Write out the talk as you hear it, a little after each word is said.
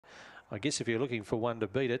I guess if you're looking for one to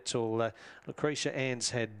beat it, well, Lucretia Ann's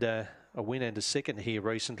had a win and a second here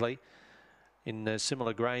recently in a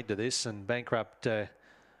similar grade to this, and Bankrupt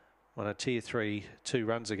won a Tier 3 2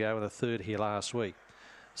 runs ago and a third here last week.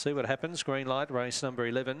 See what happens. Green light, race number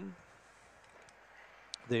 11.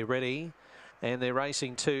 They're ready. And they're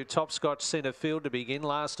racing to Top Scotch centre field to begin.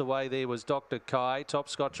 Last away there was Dr. Kai. Top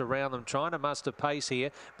Scotch around them, trying to muster pace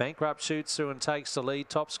here. Bankrupt shoots through and takes the lead.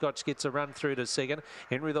 Top Scotch gets a run through to second.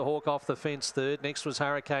 Henry the Hawk off the fence third. Next was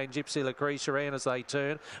Hurricane Gypsy, Lucretia Ann as they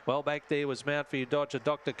turn. Well back there was Mount-View Dodger.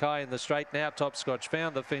 Dr. Kai in the straight. Now Top Scotch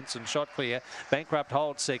found the fence and shot clear. Bankrupt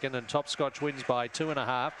holds second and Top Scotch wins by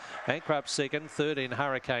 2.5. Bankrupt second. Third in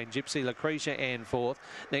Hurricane Gypsy, Lucretia Ann fourth.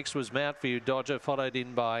 Next was Mount-View Dodger, followed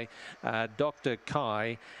in by Dr.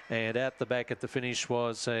 Kai, and out the back at the finish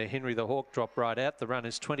was Henry the Hawk, dropped right out. The run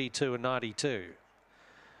is 22.92.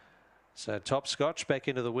 So Top Scotch back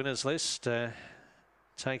into the winners list,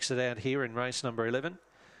 takes it out here in race number 11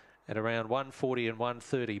 at around 140 and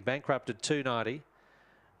 130. Bankrupt at 290,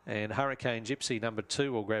 and Hurricane Gypsy number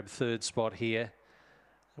 2 will grab third spot here.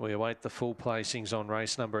 We await the full placings on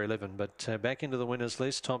race number 11, but back into the winners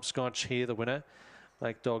list. Top Scotch here, the winner.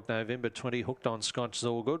 Black Dog November 20, hooked on Scotch is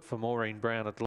all good for Maureen Brown at